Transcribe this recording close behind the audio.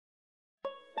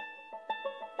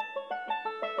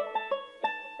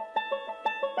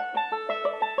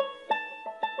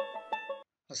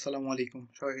আসসালামু আলাইকুম,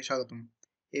 সবাইকে স্বাগতম।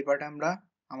 এই পার্টে আমরা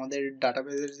আমাদের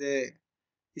ডাটাবেজের যে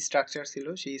স্ট্রাকচার ছিল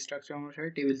সেই স্ট্রাকচার অনুসারে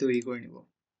টেবিল তৈরি করে নিব।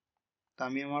 তো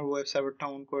আমি আমার ওয়েব সার্ভারটা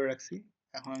অন করে রাখছি।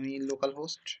 এখন আমি লোকাল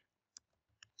হোস্ট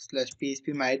 /php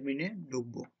myadmin এ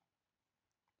ঢুকবো।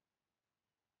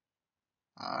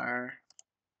 আর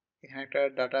এখানে একটা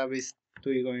ডাটাবেস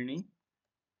তৈরি করে নিই,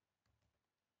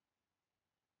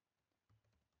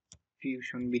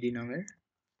 ফিউশন বিডি নামের।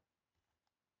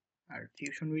 আর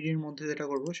ফিউশন বিডির মধ্যে যেটা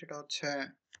করব সেটা হচ্ছে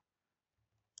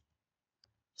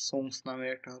সোংস নামের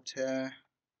একটা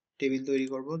টেবিল তৈরি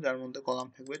করব, যার মধ্যে কলাম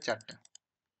থাকবে 4টা।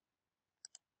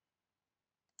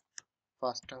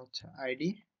 ফার্স্টটা হচ্ছে আইডি,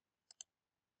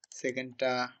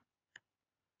 সেকেন্ডটা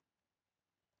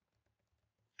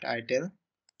টাইটেল,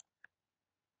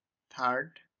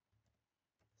 থার্ড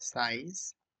সাইজ,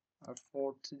 আর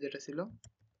ফোর্থ যেটা ছিল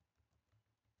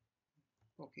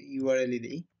ইউআরএল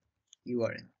দেই,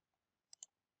 ইউআরএল।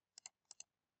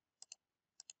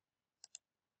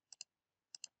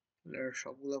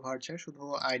 সবগুলো ভার্চার, শুধু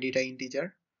আইডিটা ইন্টিজার।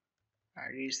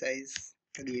 আইডির সাইজ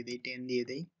দিয়ে দেই 10 দিয়ে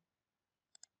দেই।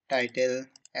 টাইটেল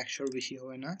 100-র বেশি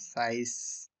হবে না, সাইজ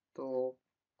তো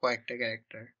কয়েকটা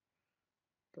ক্যারেক্টার,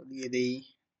 তো দিয়ে দেই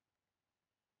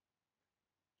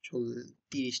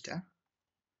 30টা।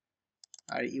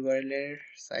 আর ইউআরএল এর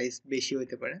সাইজ বেশি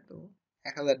হইতে পারে, তো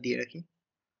 1000 দিয়ে রাখি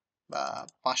বা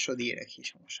 500 দিয়ে রাখি,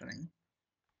 সমস্যা নাই।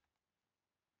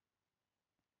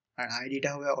 আর আইডিটা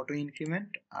হবে অটো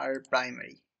ইনক্রিমেন্ট আর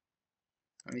প্রাইমারি।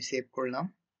 আমি সেভ করলাম।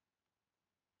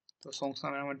 তো সংস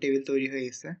নামে আমার টেবিল তৈরি হয়ে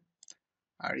গেছে।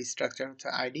 আর স্ট্রাকচার হচ্ছে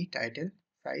আইডি, টাইটেল,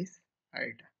 সাইজ আর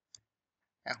এটা।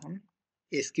 এখন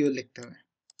এসকিউএল লিখতে হবে।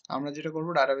 আমরা যেটা করব,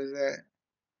 ডাটাবেসে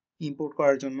ইম্পোর্ট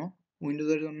করার জন্য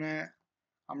উইন্ডোজের জন্য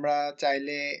আমরা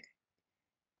চাইলে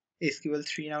এসকিউএল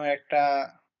 3 নামের একটা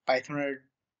পাইথনের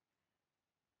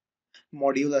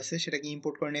মডিউল আছে, সেটাকে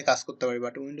ইম্পোর্ট করে নিয়ে কাজ করতে পারি।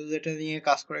 বাট উইন্ডোজ এটা নিয়ে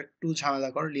কাজ করা একটু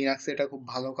ঝামেলাকর, লিনাক্সে এটা খুব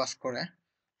ভালো কাজ করে।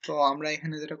 তো আমরা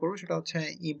এখানে যেটা করবো সেটা হচ্ছে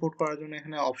ইম্পোর্ট করার জন্য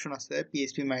এখানে অপশন আছে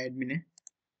পিএইচপি মাইঅ্যাডমিনে।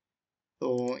 তো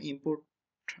ইম্পোর্ট,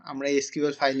 আমরা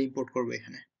এসকিউএল ফাইল ইম্পোর্ট করবো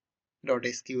এখানে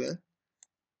 .sql।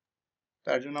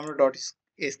 তার জন্য আমরা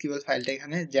 .sql ফাইলটা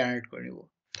এখানে জেনারেট করে নিব।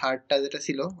 থার্ডটা যেটা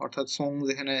ছিল, অর্থাৎ সং,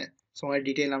 যেখানে সঙের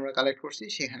ডিটেইল আমরা কালেক্ট করছি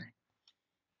সেখানে।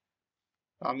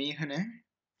 তো আমি এখানে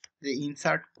যে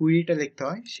ইনসার্ট কুইরিটা লিখতে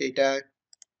হয় সেইটা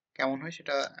কেমন হয়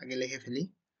সেটা আগে লিখে ফেলি।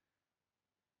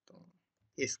 তো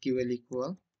এসকিউএল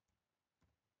ইকুয়াল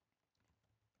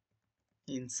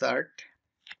ইনসার্ট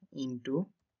ইনটু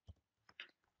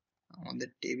আমাদের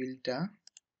টেবিলটা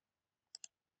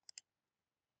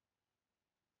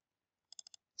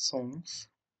songs,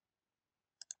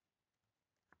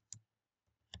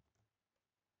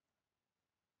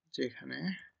 যেখানে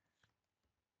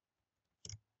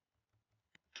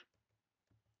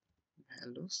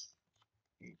ভ্যালুস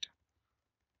এইটা।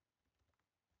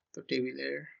 তো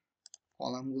টেবিলের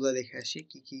কলামগুলো দেখে আসি,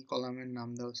 কি কি কলামের নাম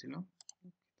দেওয়া ছিল।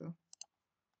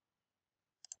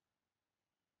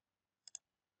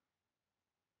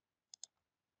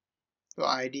 তো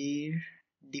আইডির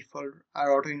ডিফল্ট আর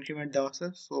অটো ইনক্রিমেন্ট দেওয়া আছে,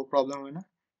 সো প্রবলেম হয় না।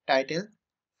 টাইটেল,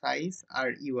 সাইজ আর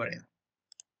ইউআরএল।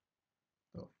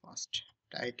 তো ফার্স্ট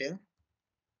টাইটেল,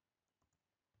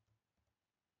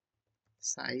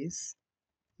 সাইজ,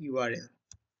 ইউআরএল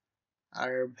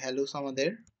আর ভ্যালুস আমাদের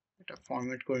এটা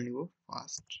ফরম্যাট করে নিব।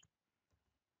 ফার্স্ট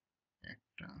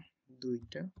একটা,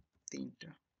 দুইটা, তিনটা।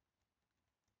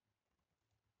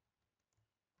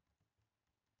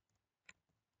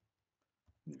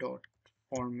 ডট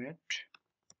ফরম্যাট,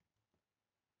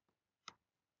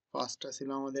 ফার্স্টটা ছিল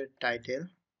আমাদের টাইটেল,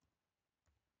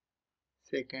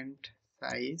 সেকেন্ড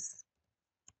সাইজ,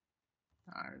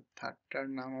 আর থার্ডটার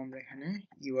নাম আমরা এখানে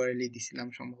ইউআরএল দিছিলাম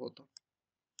সম্ভবত।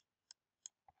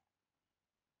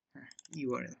 হ্যাঁ,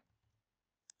 ইউআরএল।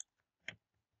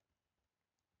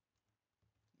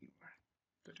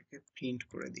 তো এটাকে প্রিন্ট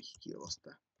করে দেখি কি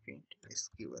অবস্থা। প্রিন্ট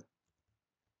এসকিউএল,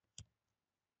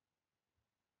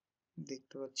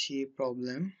 দেখতে পাচ্ছি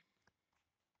problem.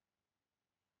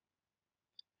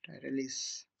 Title is,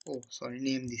 O sorry,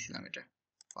 name দিছিলাম এটা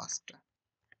ফার্স্টটা,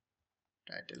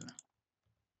 টাইটেল না,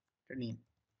 এটা নেম।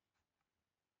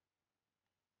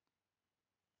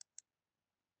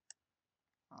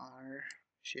 আর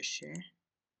শেষে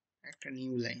একটা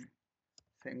new line,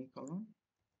 semicolon,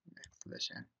 backslash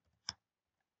n।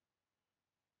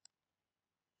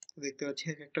 দেখতে পাচ্ছি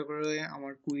একটা করে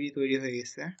আমার কুইরি তৈরি হয়ে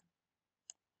গেছে।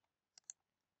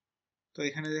 তো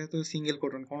এখানে যেহেতু সিঙ্গেল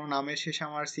কোটন, কোনো নামের শেষে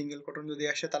আমার সিঙ্গেল কোটন যদি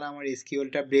আসে তাহলে আমার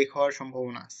এসকিউএলটা ব্রেক হওয়ার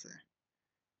সম্ভাবনা আছে।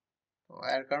 তো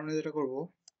এর কারণে যেটা করব,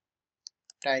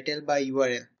 টাইটেল বা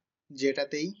ইউআরএল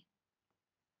যেটাতেই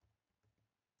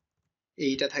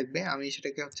এইটা থাকবে আমি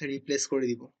সেটাকে রিপ্লেস করে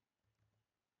দিব।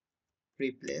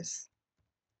 রিপ্লেস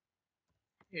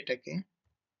এটাকে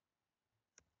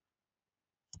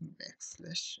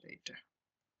ব্যাকস্ল্যাশ এইটা,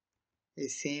 এই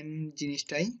সেম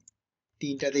জিনিসটাই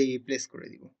তিনটাতেই রিপ্লেস করে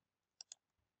দিব,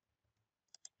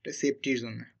 এটা সেফটির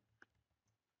জন্য।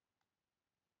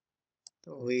 তো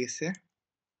হয়ে গেছে।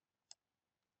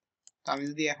 আমি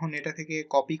যদি এখন এটা থেকে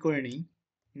কপি করে নিই,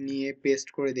 নিয়ে পেস্ট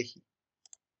করে দেখি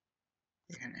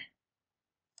এখানে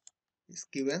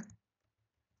এসকিউএল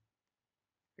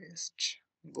পেস্ট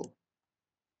গো,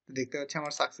 দেখতে পাচ্ছি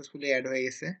আমার সাকসেসফুলি অ্যাড হয়ে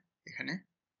গেছে এখানে।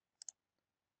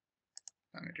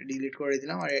 আমি এটা ডিলিট করে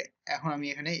দিলাম। আর এখন আমি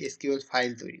এখানে এসকিউএল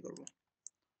ফাইল তৈরি করব।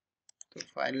 তো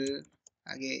ফাইল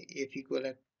আগে এফ ইকুয়াল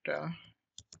একটা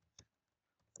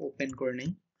ওপেন করে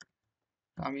নেই।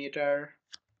 আমি এটার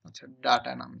আচ্ছা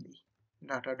ডাটা নাম দিই,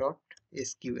 ডাটা ডট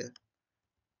এসকিউএল,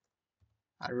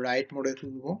 আর রাইট মোডে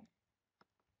তুলবো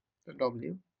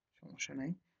ডব্লিউ, সমস্যা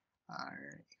নাই। আর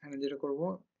এখানে যেটা করব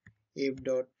এফ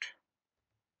ডট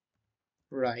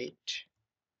রাইট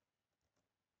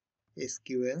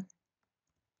এসকিউএল,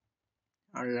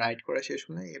 আর রাইট করা শেষ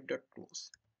হলে F dot close,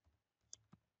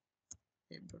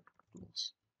 F dot close.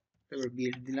 তারপর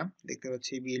বিল্ড দিলাম, দেখতে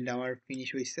পাচ্ছি বিল্ড আমার ফিনিশ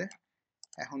হয়েছে।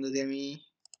 এখন যদি আমি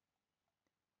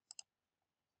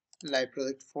লাইভ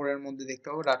প্রজেক্ট 4 এর মধ্যে দেখতে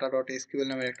পাবো ডাটা ডট এসকিউএল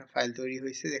নামের একটা ফাইল তৈরি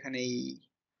হয়েছে, যেখানে এই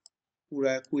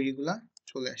পুরা কুইরিগুলা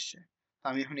চলে আসছে।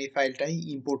 আমি এখন এই ফাইলটাই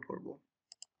ইম্পোর্ট করব।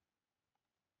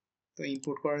 তো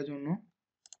ইম্পোর্ট করার জন্য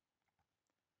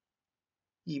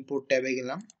ইম্পোর্ট ট্যাবে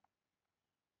গেলাম,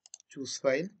 choose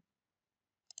file,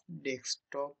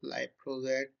 desktop live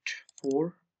project 4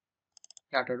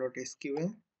 data dot SQL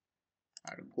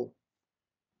আর গো।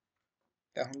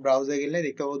 এখন ব্রাউজে গেলে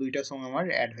দেখতে পাবো দুইটা সং আমার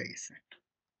অ্যাড হয়ে গেছে।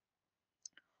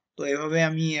 তো এভাবে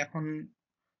আমি এখন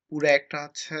পুরো একটা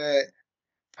হচ্ছে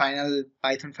ফাইনাল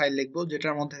পাইথন ফাইল লিখবো,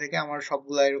 যেটার মধ্যে থেকে আমার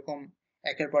সবগুলা এরকম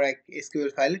একের পর এক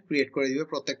এসকিউএল ফাইল ক্রিয়েট করে দিবে,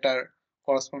 প্রত্যেকটার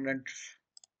করসপন্ডেন্ট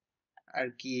আর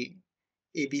কি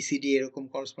এবিসিডি এরকম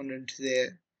করসপন্ডেন্ট যে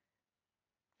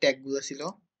ট্যাগগুলো ছিল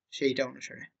সেইটা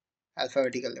অনুসারে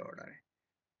অ্যালফাবেটিক্যাল অর্ডারে।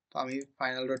 তো আমি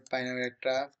ফাইনাল ডট পাই নামের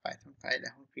একটা পাইথন ফাইল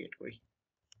এখন ক্রিয়েট করি,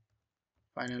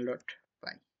 ফাইনাল ডট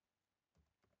পাই।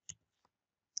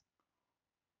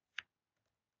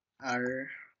 আর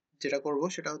যেটা করব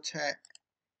সেটা হচ্ছে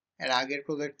এর আগের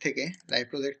প্রজেক্ট থেকে লাইভ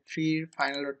প্রজেক্ট 3 এর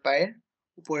ফাইনাল ডট পাই এর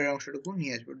উপরের অংশটুকু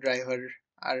নিয়ে আসবো, ড্রাইভার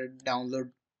আর ডাউনলোড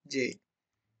যে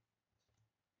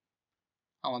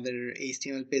আমাদের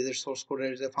এইচটিএমএল পেজের সোর্স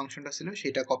কোডের যে ফাংশনটা ছিল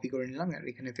সেটা কপি করে নিলাম আর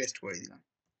এখানে পেস্ট করে দিলাম।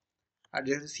 আর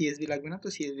যেহেতু সিএসভি লাগবে না, তো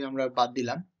সিএসভি আমরা বাদ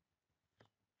দিলাম।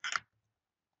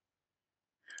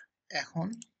 এখন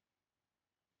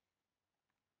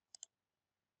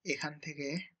এখান থেকে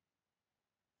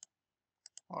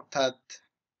অর্থাৎ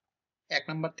 1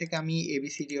 নাম্বার থেকে আমি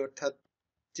এবিসিডি অর্থাৎ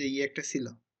যে একটা ছিল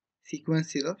সিকোয়েন্স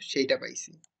ছিল সেইটা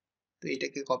পাইছি। তো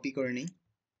এটাকে কপি করে নিই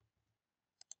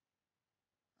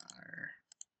আর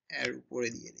এর উপরে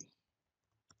দিয়ে দিই।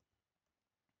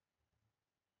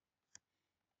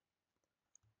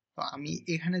 তো আমি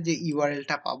এখানে যে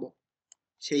ইউআরএলটা পাবো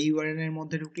সেই ইউআরএল এর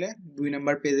মধ্যে ঢুকলে 2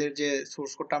 নাম্বার পেজের যে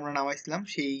সোর্স কোডটা আমরা নামাইছিলাম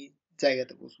সেই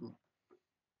জায়গাতে বসবো।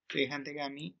 তো এখান থেকে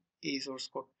আমি এই সোর্স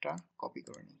কোডটা কপি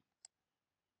করে নিই।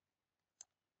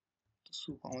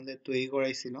 সুপ আমাদের তৈরি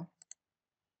করাই ছিল,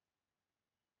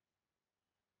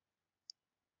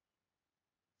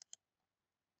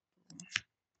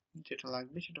 যেটা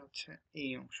লাগবে সেটা হচ্ছে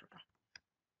এই অংশটা,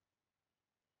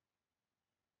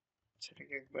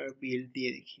 সেটাকে একবার বিল্ড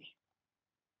দিয়ে দেখি।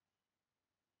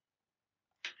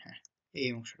 হ্যাঁ, এই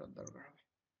অংশটার দরকার হবে।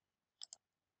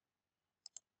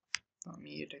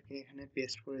 আমি এটাকে এখানে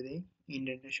পেস্ট করে দেই,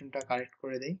 ইন্ডেন্টেশনটা কারেক্ট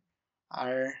করে দেই।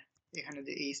 আর এখানে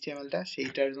যে এইচটিএমএলটা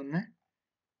সেইটার জন্য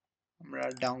আমরা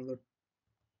download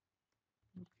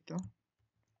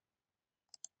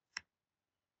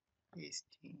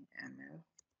html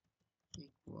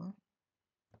equal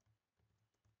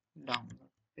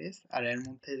download page, আর এর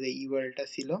মধ্যে যে ইউআরএলটা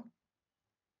ছিল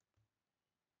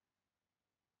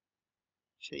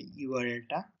সেই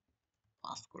ইউআরএলটা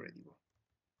পাস করে দিব।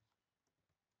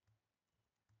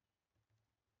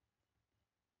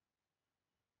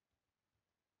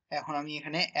 এখন আমি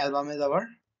এখানে অ্যালবামে যাওয়ার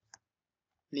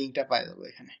লিঙ্কটা পাই দেবো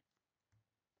এখানে।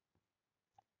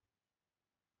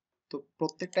 তো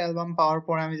প্রত্যেকটা অ্যালবাম পাওয়ার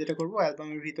পরে আমি যেটা করব,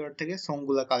 অ্যালবামের ভিতর থেকে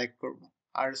সংগুলা কালেক্ট করব,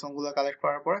 আর সংগুলা কালেক্ট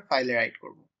করার পরে ফাইলে রাইট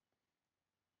করব।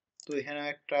 তো এখানে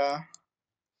একটা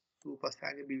স্যুপ আছে,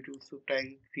 আগে বিউটিফুল স্যুপটা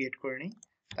ক্রিয়েট করে নিই,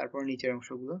 তারপর নিচের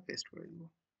অংশগুলো পেস্ট করে দিব।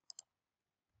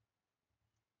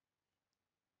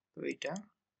 তো এইটা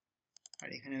আর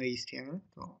এখানে এইচটিএমএল,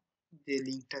 তো যে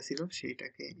লিঙ্কটা ছিল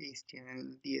সেইটাকে এইচটিএমএল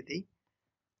দিয়ে দেই।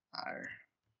 আর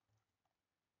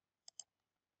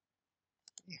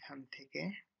এখান থেকে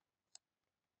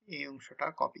এই অংশটা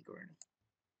কপি করে নিই।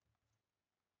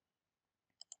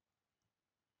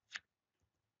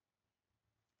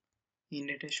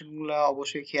 ইন্ডেন্টেশন গুলা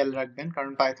অবশ্যই খেয়াল রাখবেন,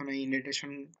 কারণ পাইথনে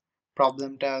ইন্ডেন্টেশন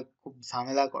প্রবলেমটা খুব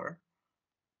ঝামেলাকর।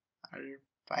 আর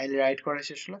ফাইল রাইট করা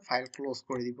শেষ হলে ফাইল ক্লোজ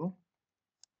করে দিব,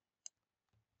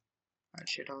 আর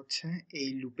সেটা হচ্ছে এই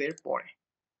লুপের পরে,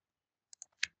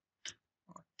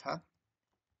 অর্থাৎ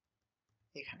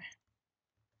এখানে।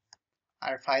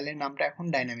 আর ফাইলের নামটা এখন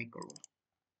ডাইনামিক করব।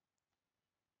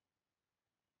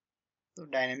 তো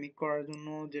ডাইনামিক করার জন্য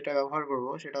যেটা ব্যবহার করব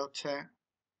সেটা হচ্ছে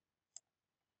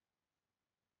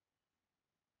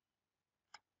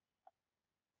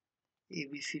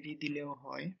এবিসিডি দিলেও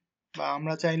হয়, বা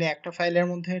আমরা চাইলে একটা ফাইলের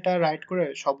মধ্যে এটা রাইট করে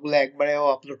সবগুলো একবারেও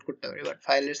আপলোড করতে পারি, বাট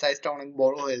ফাইলের সাইজটা অনেক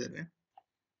বড় হয়ে যাবে।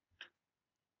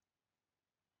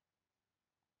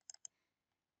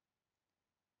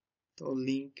 তো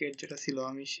লিংকের যেটা ছিল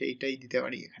আমি সেইটাই দিতে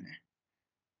পারি এখানে,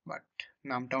 বাট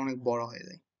নামটা অনেক বড় হয়ে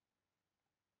যায়।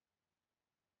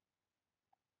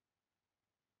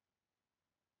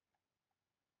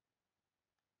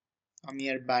 আমি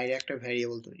এর বাইরে একটা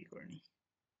ভ্যারিয়েবল তৈরি করে নিই,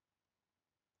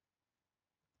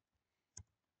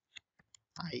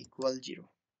 i equal 0।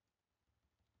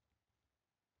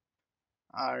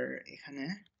 আর এখানে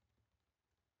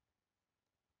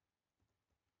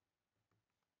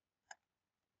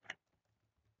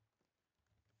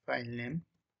ফাইল নেম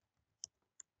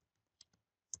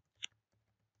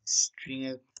স্ট্রিং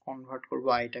এ কনভার্ট করব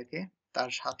আইটাকে,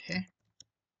 তার সাথে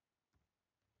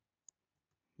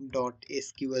ডট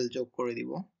এসকিউএল যোগ করে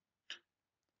দিব।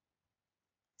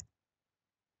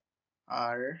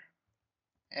 আর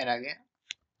এর আগে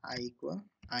i equal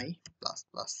i plus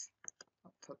plus,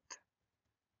 অর্থাৎ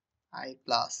i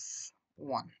প্লাস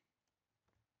 1।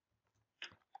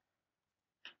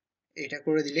 এটা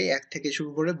করে দিলে এক থেকে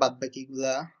শুরু করে বাদ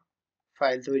বাকিগুলা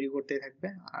ফাইল তৈরি করতে থাকবে।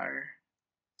 আর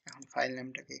এখন ফাইল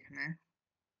নামটাকে এখানে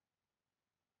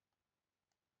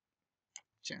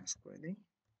চেঞ্জ করে দিই,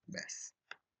 ব্যাস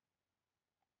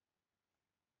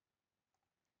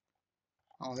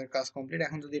আমাদের কাজ কমপ্লিট।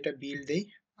 এখন যদি এটা বিল্ড দেই,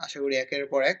 আশা করি একের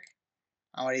পর এক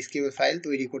আমার এসকিউএল ফাইল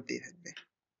তৈরি করতেই থাকবে।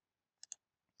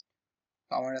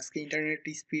 আমার আজকে ইন্টারনেট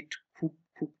স্পিড খুব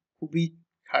খুব খুবই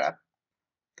খারাপ,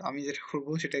 তো আমি যেটা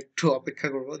করবো সেটা একটু অপেক্ষা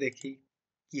করব, দেখি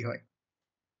কি হয়।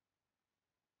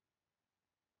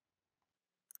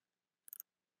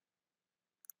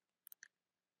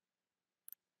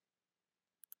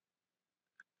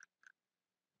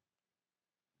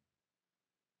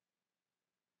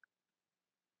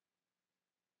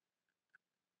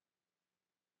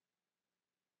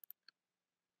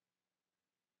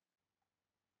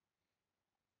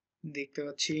 দেখতে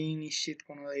পাচ্ছি নিশ্চিত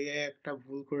কোনো জায়গায় একটা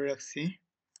ভুল করে রাখছি,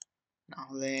 না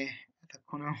হলে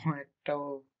এতক্ষণে একটাও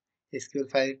এসকিউএল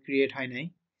ফাইল ক্রিয়েট হয় নাই।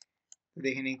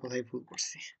 দেখে নিই কোথায় ভুল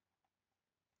করছি।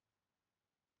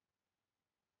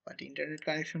 বাট ইন্টারনেট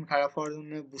কানেকশন খারাপ হওয়ার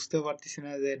জন্য বুঝতেও পারতেছি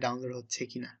না যে ডাউনলোড হচ্ছে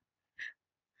কিনা,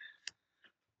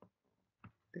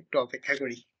 একটু অপেক্ষা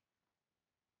করি।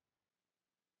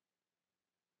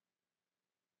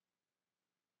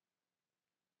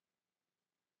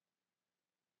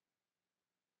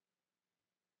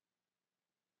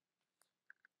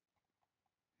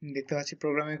 দেখতে পাচ্ছি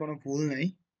প্রোগ্রামে কোনো ভুল নাই,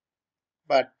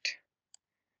 বাট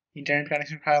ইন্টারনেট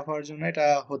কানেকশন খারাপ হওয়ার জন্য এটা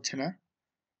হচ্ছে না।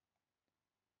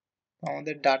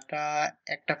 আমাদের ডাটা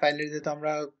একটা ফাইলের যেহেতু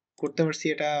আমরা করতে পারছি,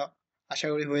 এটা আশা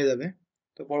করি হয়ে যাবে।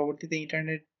 তো পরবর্তীতে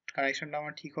ইন্টারনেট কানেকশনটা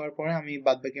আমার ঠিক হওয়ার পরে আমি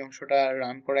বাদবাকি অংশটা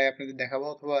রান করাই আপনাদের দেখাবো,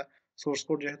 অথবা সোর্স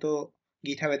কোড যেহেতু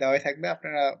গিটহাবে দেওয়াই থাকবে,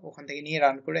 আপনারা ওখান থেকে নিয়ে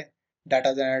রান করে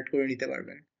ডাটা জেনারেট করে নিতে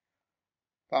পারবেন।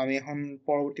 তো আমি এখন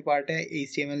পরবর্তী পার্টে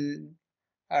এইচটিএমএল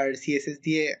আর সিএসএস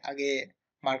দিয়ে আগে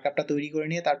মার্কআপটা তৈরি করে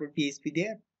নিয়ে তারপর পিএইচপি দিয়ে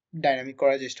ডাইনামিক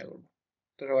করার চেষ্টা করব।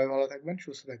 তো সবাই ভালো থাকবেন,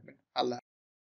 সুস্থ থাকবেন, আল্লাহ।